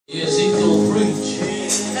Yes, he's gonna preach.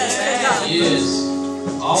 Yes.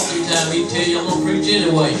 Oftentimes he tell you I'm gonna preach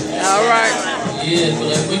anyway. All right. Yeah,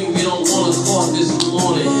 but if we can get on one accord this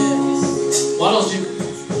morning, why don't you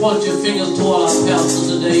point your fingers toward our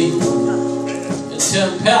pastor today and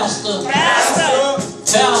tell him, Pastor,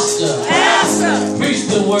 preach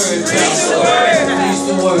the word, Pastor. Preach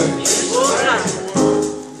the word.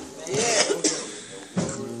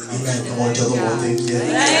 Amen. Come on, tell the Lord, thank you.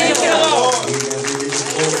 Thank you, Lord.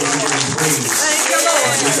 Thank you,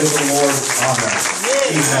 Lord. We give the Lord honor.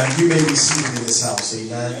 Amen. You may be seated in this house.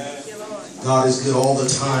 Amen. God is good all the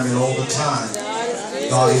time and all the time.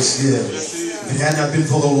 God is good. If it had not been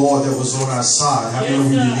for the Lord that was on our side, how many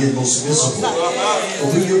of you would be most miserable?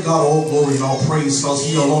 But we give God all glory and all praise because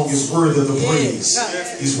He alone is worthy of the praise.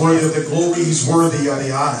 He's worthy of the glory. He's worthy of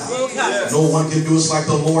the honor. No one can do us like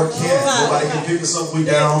the Lord can. Nobody can pick us up, we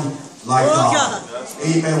down like God.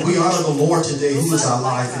 Amen. We honor the Lord today, who is our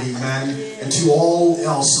life, and amen. And to all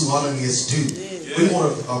else who honor me is due. We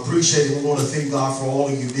want to appreciate it. We want to thank God for all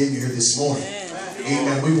of you being here this morning.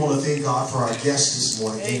 Amen. We want to thank God for our guests this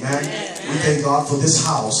morning. Amen. We thank God for this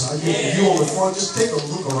house. You on the front, just take a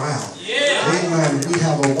look around. Amen. We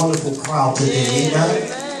have a wonderful crowd today. Amen.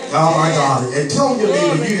 Oh my God. And tell your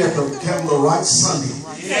neighbor you have to come the right Sunday.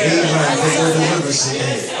 Amen. For deliverance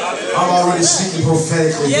today. I'm already speaking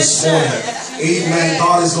prophetically this morning. Amen.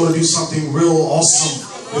 God is going to do something real awesome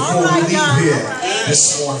before we leave here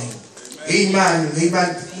this morning. Amen.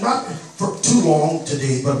 Amen. Not for too long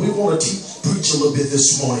today, but we want to preach a little bit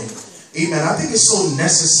this morning. Amen. I think it's so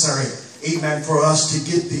necessary, amen, for us to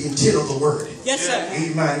get the intent of the word. Yes, sir.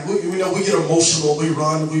 Amen. We get emotional, we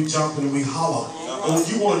run, we jump, and we holler. And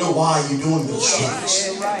you want to know why you're doing those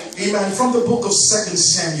things. Amen. From the book of 2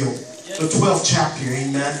 Samuel, the 12th chapter,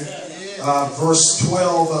 amen. Verse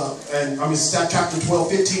 12, chapter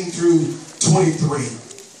 12, 15 through 23.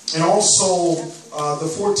 And also the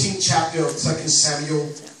 14th chapter of 2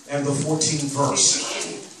 Samuel and the 14th verse.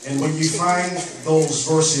 And when you find those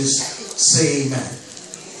verses, say amen.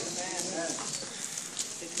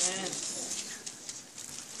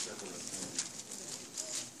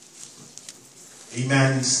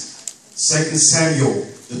 Amen. 2 Samuel,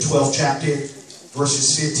 the 12th chapter,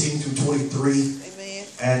 verses 15 through 23. Amen.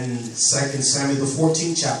 And 2 Samuel, the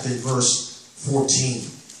 14th chapter, verse 14.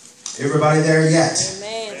 Everybody there yet?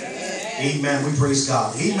 Amen. Amen. We praise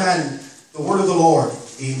God. Amen. The word of the Lord.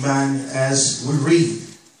 Amen. As we read.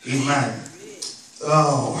 Amen. 2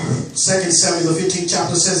 Samuel, the 15th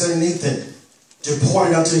chapter says that Nathan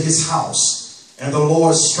departed unto his house, and the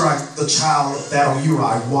Lord struck the child that of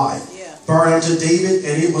Uriah's wife, buried unto David,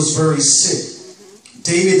 and it was very sick.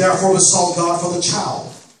 David therefore besought God for the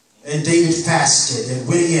child, and David fasted and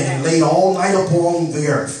went in and laid all night upon the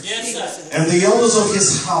earth. And the elders of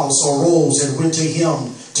his house arose and went to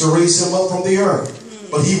him to raise him up from the earth,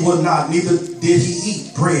 but he would not, neither did he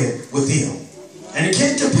eat bread with him. And it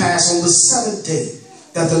came to pass on the 7th day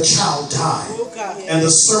that the child died. And the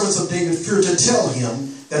servants of David feared to tell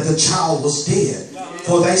him that the child was dead.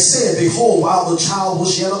 For they said, Behold, while the child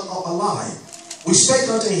was yet alive, we spake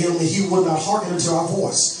unto him, and he would not hearken unto our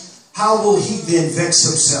voice. How will he then vex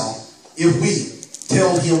himself if we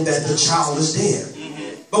tell him that the child is dead?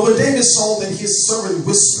 But when David saw that his servant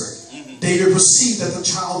whispered, David perceived that the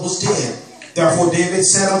child was dead. Therefore David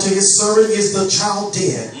said unto his servant, Is the child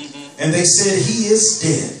dead? And they said, He is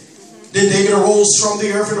dead. Then David arose from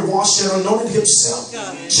the earth and washed and anointed himself,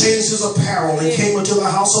 changed his apparel, and came into the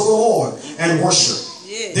house of the Lord and worshipped.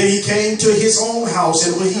 Then he came to his own house,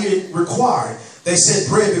 and when he required, they set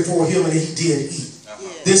bread before him, and he did eat.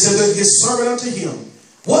 Then said his servant unto him,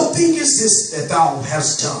 What thing is this that thou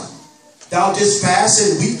hast done? Thou didst fast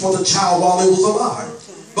and weep for the child while it was alive.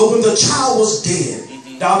 But when the child was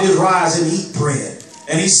dead, thou didst rise and eat bread.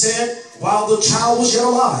 And he said, While the child was yet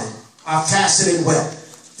alive, I fasted and wept.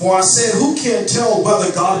 For I said, Who can tell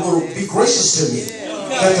whether God will be gracious to me,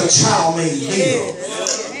 that the child may live?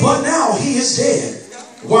 But now he is dead.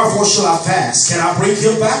 Wherefore shall I fast? Can I bring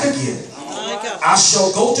him back again? I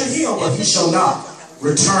shall go to him, but he shall not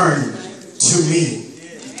return to me.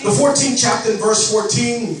 The 14th chapter, verse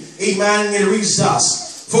 14, amen, it reads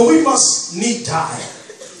thus. For we must need die,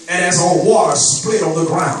 and as our water split on the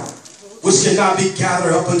ground, which cannot be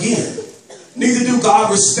gathered up again. Neither do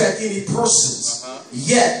God respect any persons,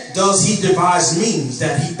 yet does he devise means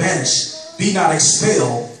that he banish, be not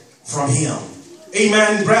expelled from him.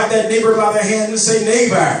 Amen. Grab that neighbor by the hand and say,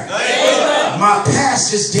 Neighbor, my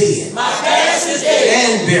past is dead. My past is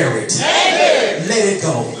dead. And buried. Let it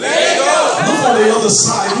go. Let it go. Look on the other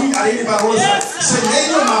side. You got anybody on the side? Say,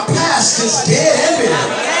 neighbor, my past is dead and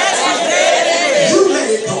buried. You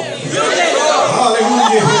let it go.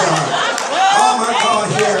 Hallelujah.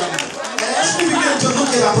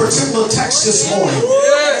 church this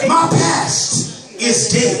morning. My past is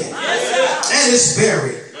dead and it's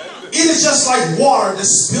buried. It is just like water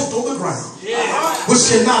that's spilt on the ground, which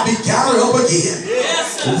cannot be gathered up again.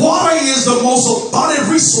 Water is the most abundant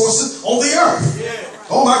resource on the earth.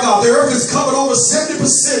 Oh my God, the earth is covered over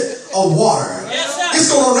 70% of water. It's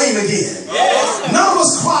going to rain again. None of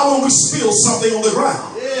us cry when we spill something on the ground.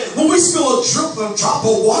 When we spill a drop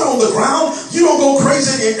of water on the ground, you don't go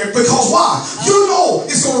crazy because why? You know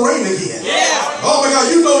it's going to rain again. Oh my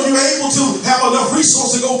God, you know you're able to have enough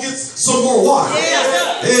resources to go get some more water.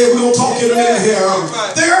 Hey, we're going to talk in a minute here.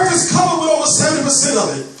 The earth is covered with over 70% of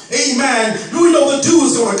it. Amen. We know the dew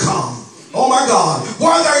is going to come. Oh my God.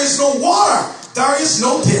 Where there is no water, there is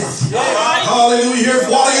no death. Hallelujah.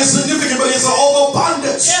 Water is significant, but it's an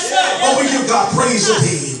overabundance. Oh, we give God praise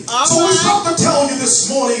today. So we stop to tell you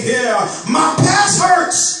this morning here, my past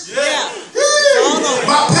hurts.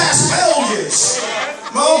 My past failures.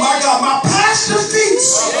 Oh my God, my past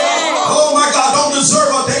defeats. Oh my God, don't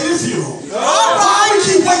deserve a daily funeral. Why we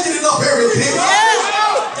keep waking it up every day?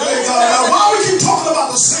 Why we keep talking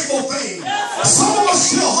about the same old thing? Some of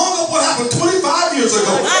us still hung up what happened 25 years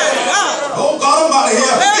ago. Oh God, I'm out of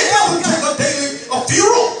here. It doesn't take a daily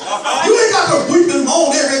funeral. You ain't got to weep and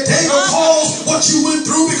moan every day because what you went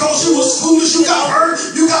through because you was foolish, you got hurt,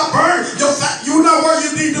 you got burned, you're not where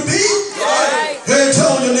you need to be. Hey,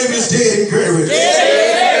 tell your neighbor it's dead and buried.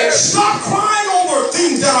 Stop crying over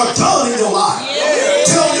things that are done in your life.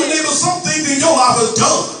 Tell your neighbor some things in your life is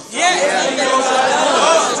done.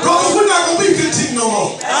 Brothers, we're not going to be 15 no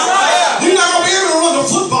more. We're not going to be able to run the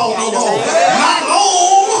football no more. Not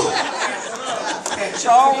long. It's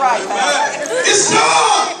all right, it's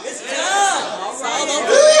done. It's done.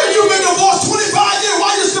 You've been divorced 25 years. Why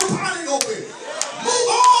are you still pining over it? Move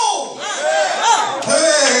on.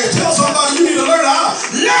 Hey, tell somebody you need to learn how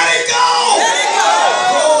to let it go.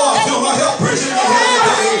 Oh, I feel my help preaching in here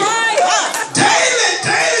today.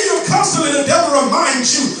 Daily, you're constantly, the devil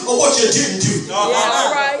reminds you of what you didn't do.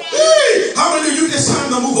 Hey, how many of you, it's time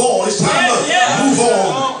to move on. It's time to move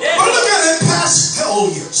on. But look at it, past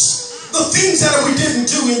failures. The things that we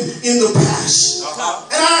didn't do in the past.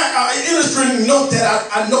 And I illustrating note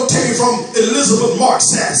that I notated from Elizabeth Mark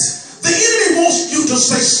says, the enemy wants you to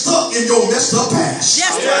stay stuck in your messed up past.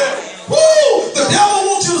 Woo! The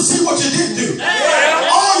devil wants you to see what you didn't do.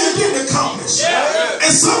 All you didn't accomplish.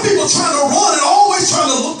 And some people trying to run and always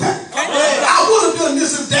trying to look back. I would have done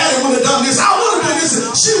this if daddy would have done this. I would have done this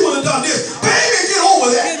if she would have done this. Baby, get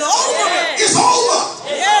over that. It's over.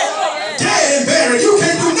 Dead and buried. You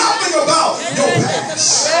can't do nothing about your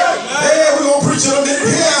past. Hey, we're going to preach in a minute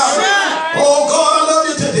here. Oh, God, I love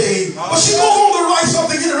you today. But she goes on to write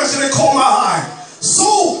something interesting that caught my eye.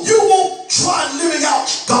 So you won't try living out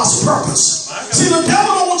God's purpose. See, the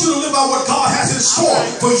devil don't want you to live out what God has in store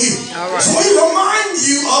for you. So he reminds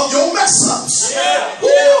you of your mess-ups.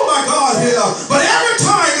 Oh, my God, here. But every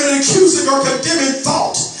time an accusing or condemning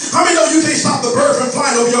thought, how many know you can't stop the bird from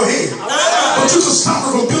flying over your head? But you can stop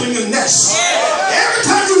her from building a nest. Every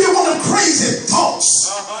time you get one of them crazy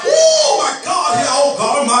thoughts. Oh my God, here, oh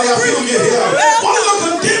God Almighty, I feel you here. One of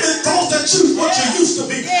them condemning thoughts that you what you used to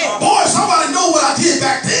be. Boy, somebody know what I did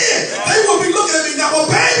back then. They will be looking at me now.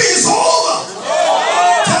 Well, baby, it's over.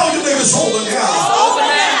 Tell your nigga it's over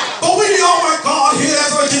now. But we need, oh my God, here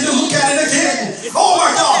as I get to look at it again. Oh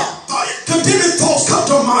my God, condemning thoughts come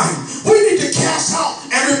to mind. We need to cast out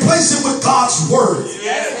and replace it with God's word.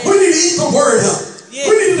 We need to eat the word up.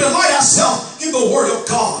 We need to delight ourselves in the word of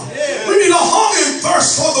God. We need a hunger and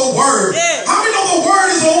thirst for the word. How many know the word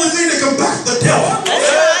is the only thing that can back the devil?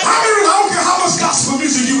 How many know, I don't care how much gospel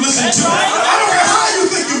music you listen to. I don't care how you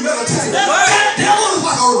think you meditate. That devil is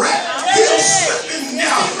like a rat. He'll slip in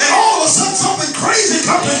now and all of a sudden something crazy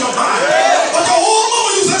comes in your mind. But the whole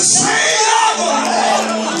moment you say, say out the Lord.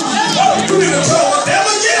 You need to tell the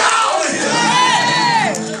devil, get out of here.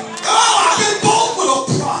 Oh, I've been bought with a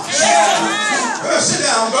price. Sit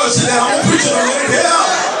down, bro, sit down. I'm preaching a minute here.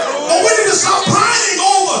 But we need to stop pining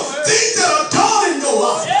over things that are done in your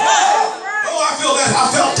life. Oh, I feel that. I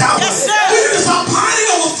felt down. We need to stop pining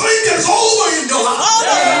over things that's over in your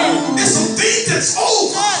life. It's some things that's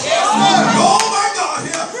over. Oh, my God,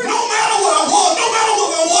 here. No matter what I was, no matter what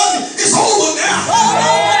I wasn't, it's over now.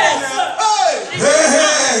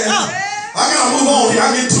 Hey. I got to move on here.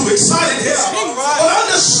 I get too excited here. But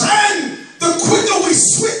understand, the quicker we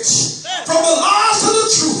switch from the lies to the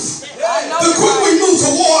truth, the quicker we move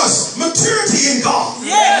towards maturity in God.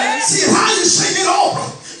 See how you shake it off.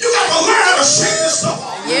 You got to learn how to shake this stuff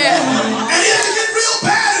off. And if it get real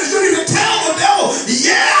bad, you need to tell the devil,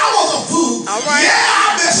 yeah, I was a fool. Yeah,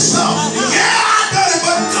 I messed up. Yeah, I done it,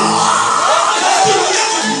 but God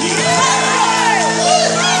delivered me.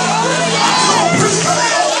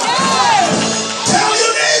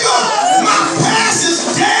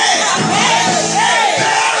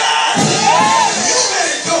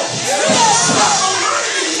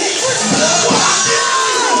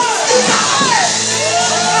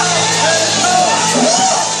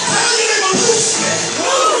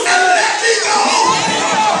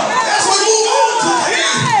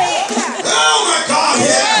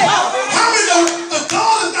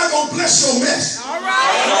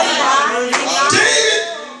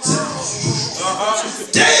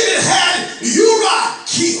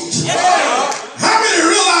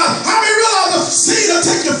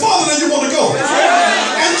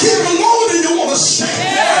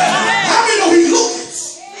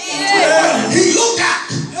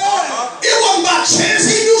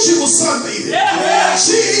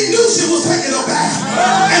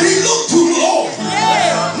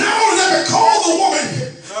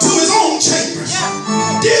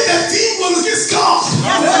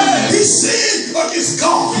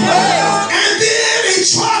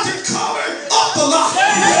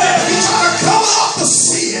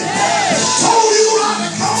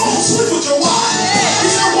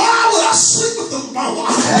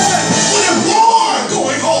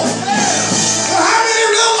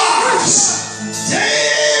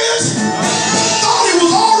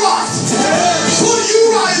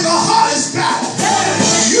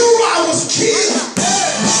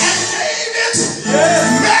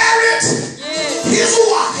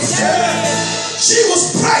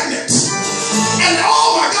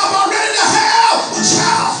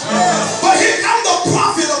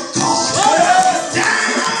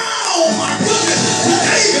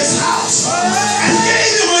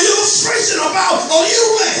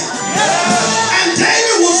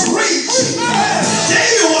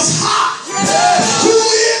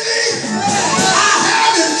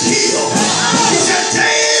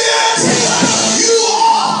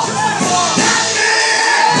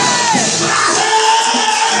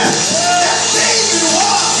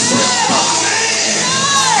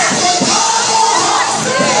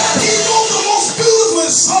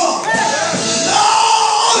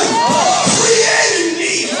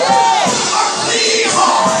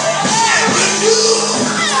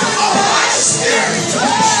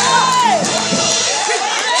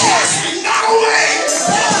 Cast me not away.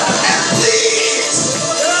 And please,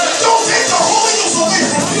 don't take the Holy Ghost away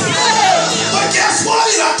from me. But guess what?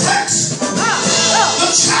 In a text, the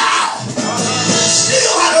child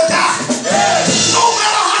still had to die. No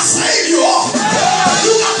matter how saved you are,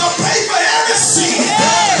 you got to pay for every sin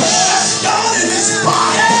that's done in this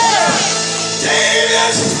body.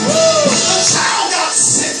 David, the child got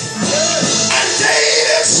sick. And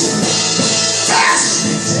David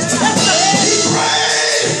fasted. He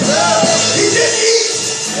prayed. He didn't eat.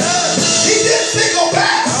 He didn't think of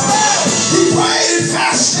bath. He prayed and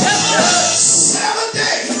fasted. 7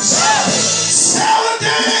 days. 7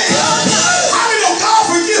 days. How many know God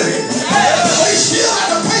forgive him? But he still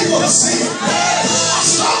had to pay for the sin.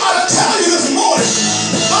 Somebody tell you this morning,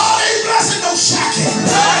 God ain't blessing no shacking.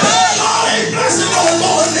 God ain't blessing no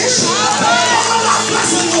abomination. God not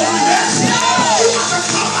blessing no mess. You got to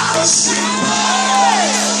come out of sin.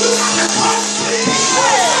 You got to come clean.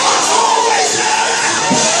 I'm always there.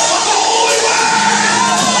 I'm the only way.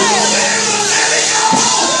 You got to be able to let it go.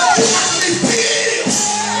 You got to be filled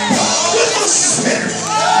with the Spirit.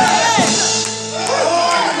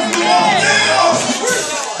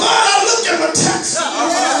 But I look at the text.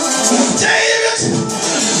 David,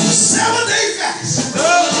 7-day fast.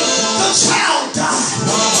 The child died.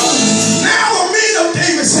 Now the men of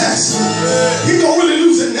David says, he's going to really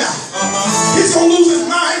lose it now. He's going to lose his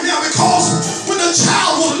mind now because when the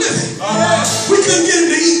child was living, we couldn't get him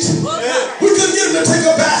to eat. We couldn't get him to take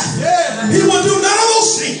a bath. He wouldn't do none of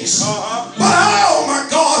those things. But oh my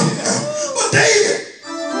God. But David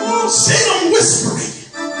seen him whispering.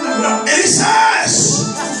 And he says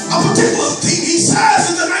a particular thing. He says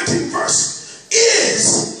in the 19th verse,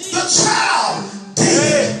 is the child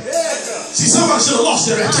dead? See, somebody should have lost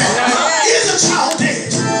it right there. Is the child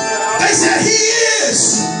dead? They said he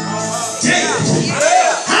is dead.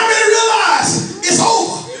 How many realize it's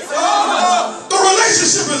over? The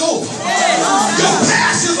relationship is over. Your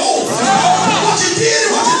past is over. What you did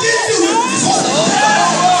and what you didn't do is over.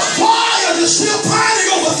 Why are you still pining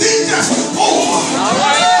over things that's over?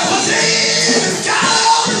 But David got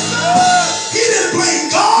up. He didn't blame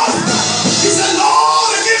God. He said,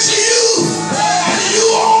 Lord, against you, and you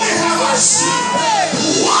only have I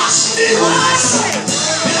sinned. Wash me, and I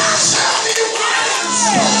shall be white.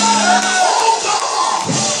 Oh God,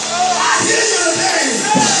 I hear you today.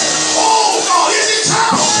 Oh God, is it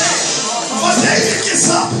time? But David gets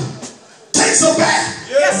up, takes a bath,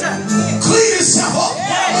 cleaned himself up.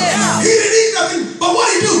 He didn't eat nothing, but what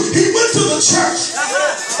he do? He went to the church,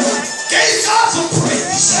 gave God some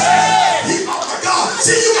praise. Oh my God,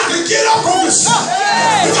 see, you got to get up from yourself.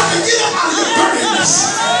 You got to get up out of your dirtiness.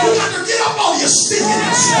 You got to get up out of your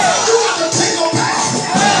stinkiness. You got to take a bath.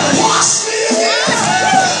 Wash me again.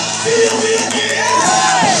 Fill me again.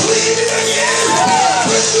 Clean me again.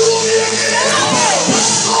 Renew me again.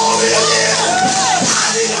 Restore me again.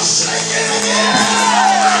 I need a shaking again.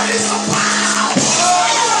 I need some power.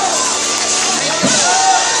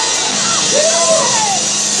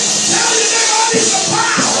 Tell your neighbor I need some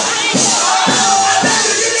power. I need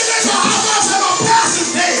to give you next to how much of a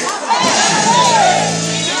passing day.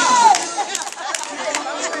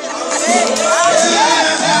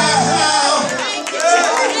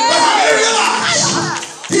 But how many realize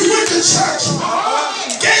he went to church,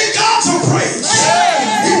 gave God some praise.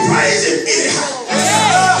 He praised him anyhow.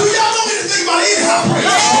 Do y'all know anything about anyhow praise?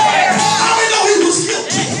 How many know he was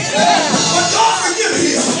guilty? But God forgive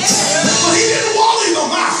him. But he didn't wallow in the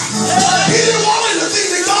mire. He didn't wallow in the things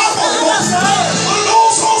that God brought him up. But an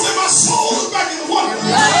old song said, my soul is back in the water. I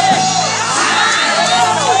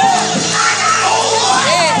got over.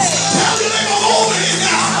 Tell your neighbor I'm over here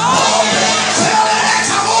now. Tell the ex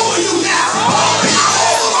I'm over you now. I'm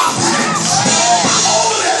over my past. I'm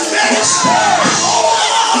over that mess. I'm over.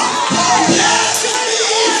 Let me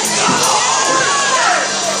go.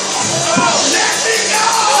 Let me go.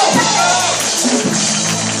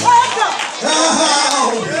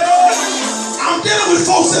 I'm dealing with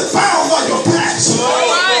folks that bound by your past.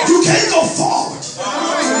 You can't go forward.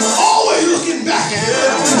 Always looking back.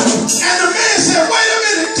 And the man said, wait a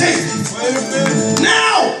minute, David.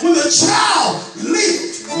 Now, when the child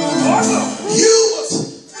lived, you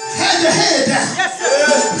had your head down.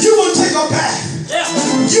 You would take a bath.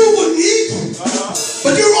 You wouldn't eat.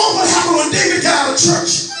 But you know what happened when David got out of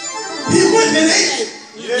church? He went and ate.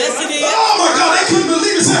 Yes, it is. Oh my God, they couldn't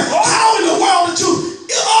believe it. Said, how in the world did you're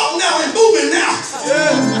up now and moving now?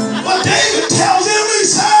 But David tells him, he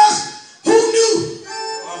says, who knew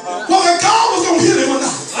whether God was going to heal him or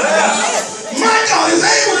not? My God is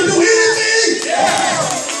able to do anything.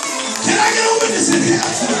 Can I get a witness in here?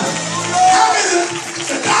 How many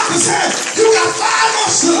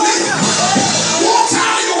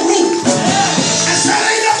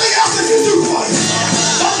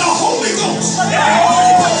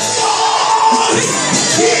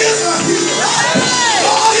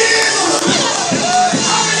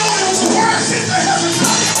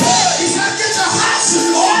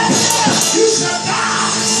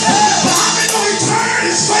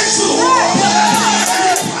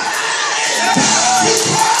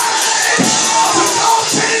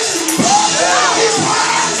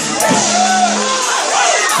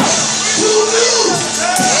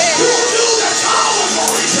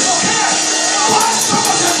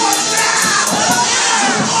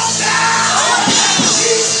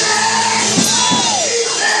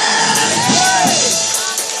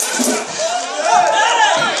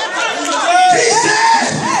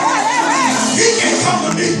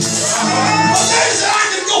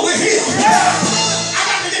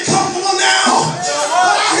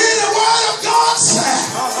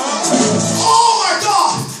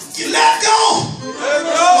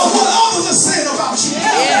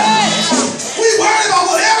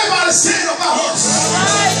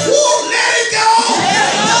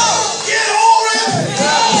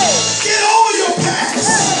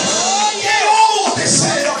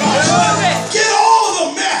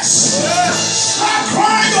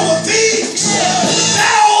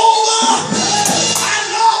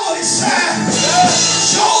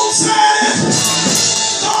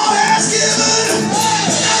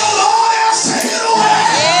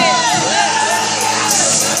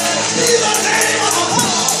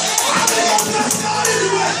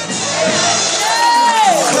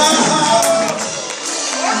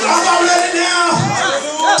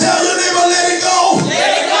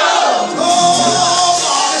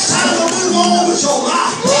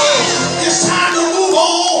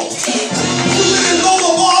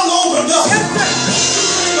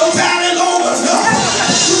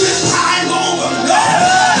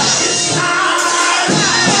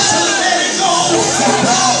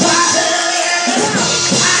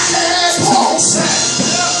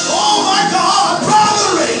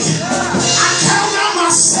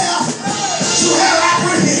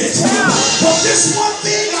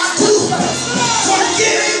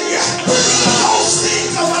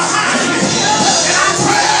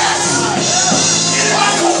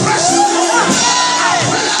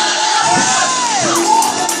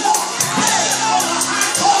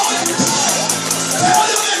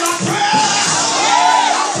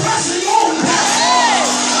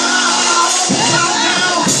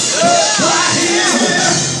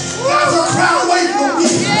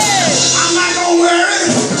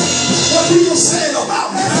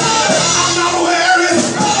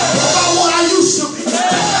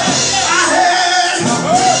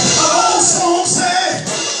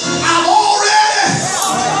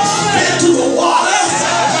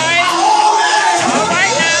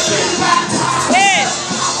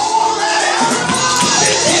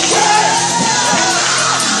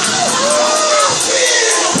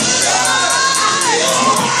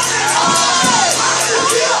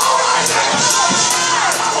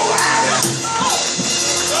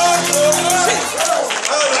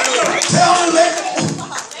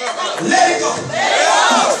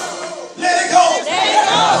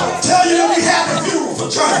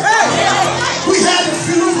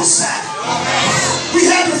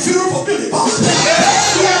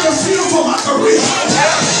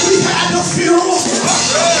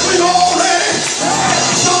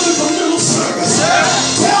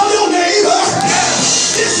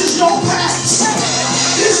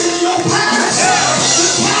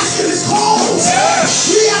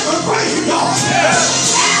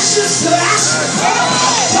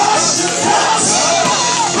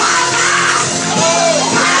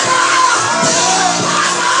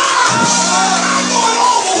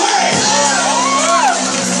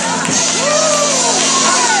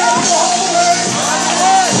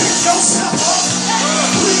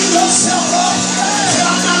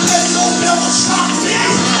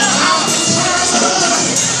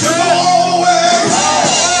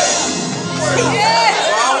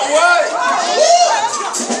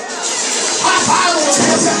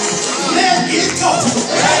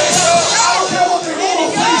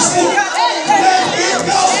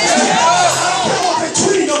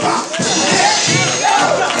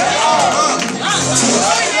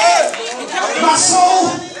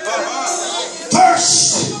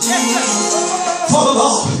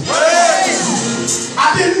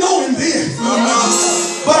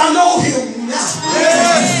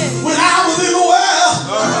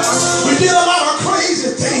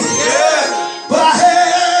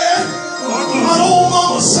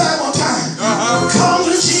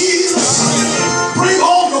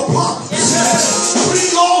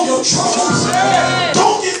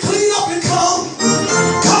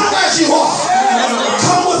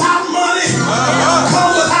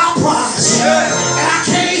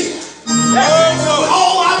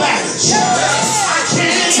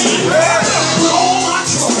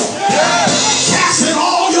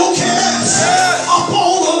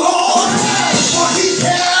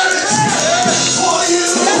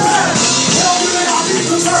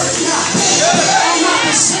hurt now. I'm not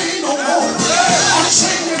the same no more. A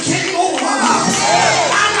change came over my life.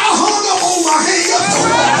 I'm not hung up on my hand.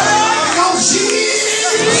 Because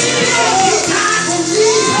Jesus, He died for me.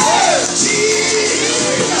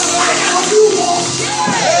 Jesus, I got a new walk.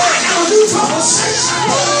 I got a new conversation.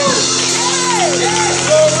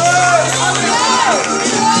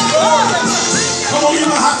 Come on, give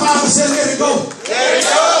me a high five and say, let it go. Let it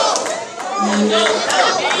go.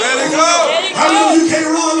 Let it go. How many of you can't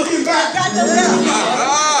run looking back?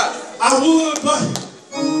 I would, but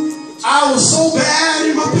I was so bad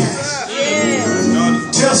in my past.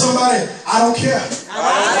 Tell somebody, I don't care.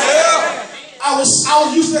 I was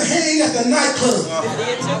used to hang at the nightclub.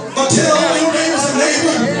 But tell your neighbors and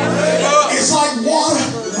neighbor, it's like water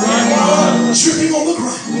dripping on the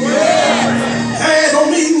ground. Hey, it don't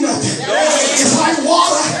mean nothing. It's like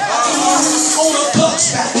water on a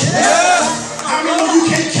duck's back. I know you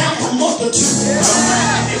can't count a month or two.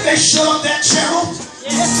 If they shut up that channel,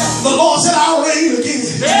 the Lord said, I'll reign again.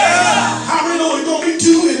 How many know it don't be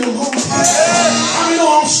two anymore? How many know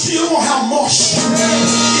I'm still gonna have mush?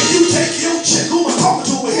 If you take your check, who am I talking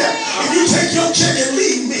to over here? If you take your check and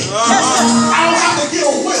leave me, I don't have to get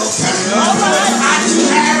a welfare. I do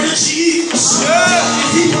marry Jesus.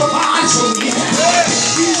 He provides for me.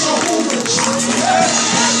 He's Jehovah Jireh.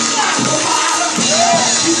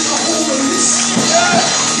 He's Jehovah Nissi.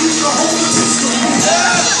 He's Jehovah Tiskanu.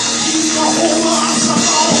 He's Jehovah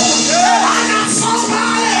Shalom. I got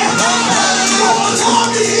somebody who will love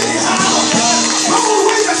me anyhow. Come on,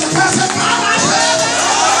 wait at your pastor. I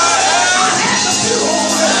had to do all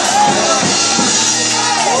that.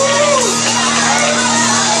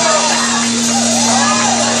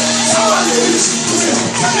 Somebody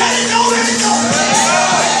let it go, let it go.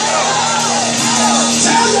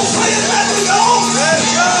 Tell your friend, let it go.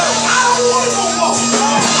 I don't want it no more.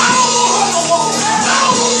 I don't want her no more. I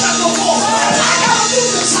don't want that no more. I gotta do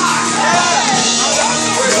this side.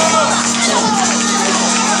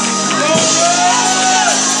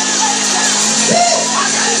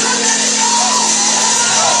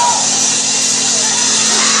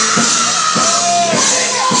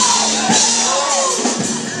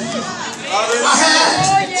 I had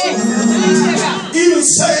even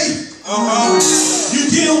say you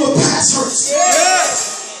deal with past hurts.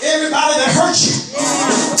 Everybody that hurt you.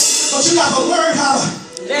 But you got to learn how to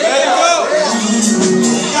Let it go.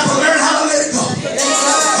 You got to learn how to let it go.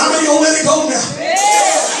 How many gonna let it go now?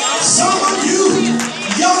 Some of you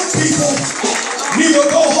young people need to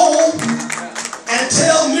go home and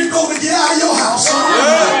tell Nico to get out of your house.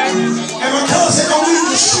 And because they don't leave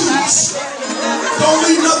the shoes, don't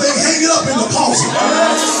leave nothing hanging up in the closet.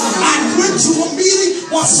 I went to a meeting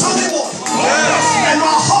one Sunday morning, and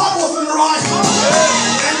my heart wasn't right.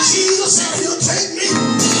 And Jesus said, He'll take me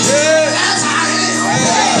as I am.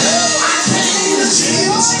 I came to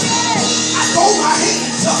Jesus. I throw my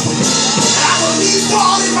hands up. And I believe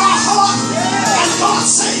God in my heart, and God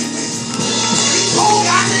saved me. He told me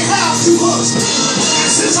I can't have two husbands.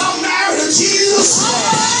 And since I'm married to Jesus,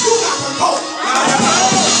 you got to go.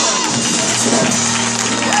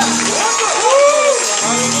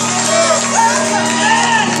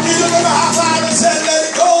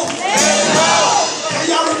 Can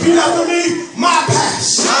y'all repeat after me? My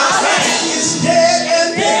past is dead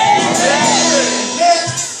and dead. Let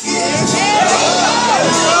it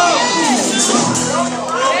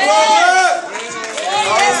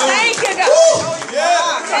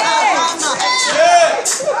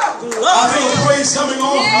I feel the praise coming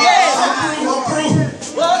on. I'm through.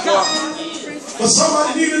 But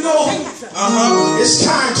somebody need to know it's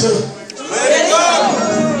time to Let it go.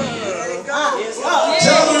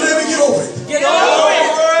 tell them, let me get over it. Get over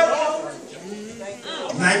it.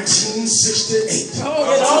 1968.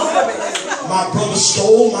 My brother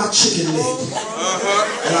stole my chicken leg.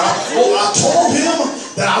 And I told him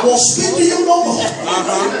that I won't speak to him no more.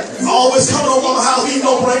 Always coming over my house, eating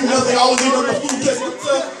no bring nothing, always eating up the food.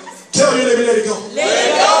 Tell you, let it go. Let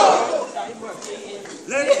it go.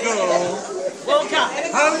 Let it go.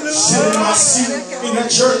 Hallelujah. Sit in my seat in that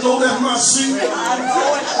church, know that's my seat. My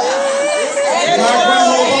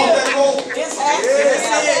grandma bought that rope.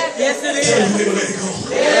 Yes, it is. Tell you, let it go.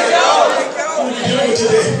 What are you doing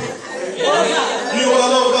today? You know what I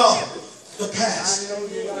love about the past?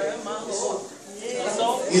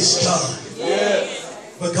 It's done.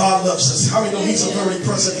 But God loves us. How many know He's a very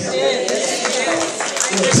present help?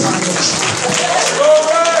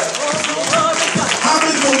 How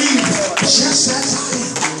many believe just as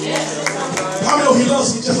I am? How many know He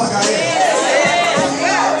loves me just like I am?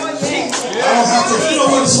 I don't have to. You know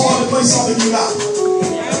what? It's hard to play something you not.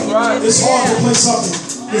 It's hard to play something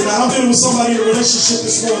I'm dealing with somebody in a relationship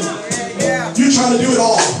this morning. You're trying to do it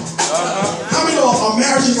all. How many know a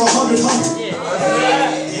marriage is 100?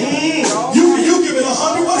 You give it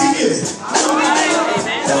 100, what he give it?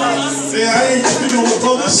 Yeah, I ain't speaking on the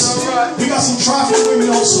brothers. We got some trifling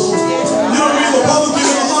women also. You know what I mean? The brother give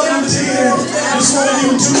it 110. This woman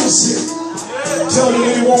even 2%. Tell you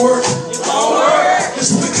that it won't work.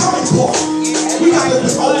 It's the coming part. We got to be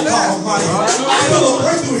all God Almighty. I feel a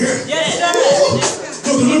breakthrough here.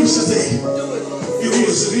 Your deliverance is there.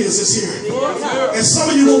 It's here. And some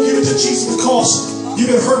of you don't give it to Jesus because you've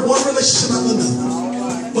been hurt one relationship after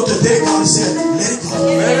another. But today God said, let it go.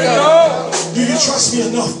 Let it go. Do you trust me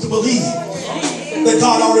enough to believe that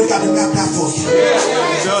God already got it mapped out for you?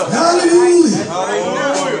 Hallelujah.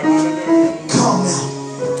 Calm down.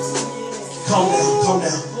 Calm down. Calm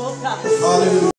down. Hallelujah.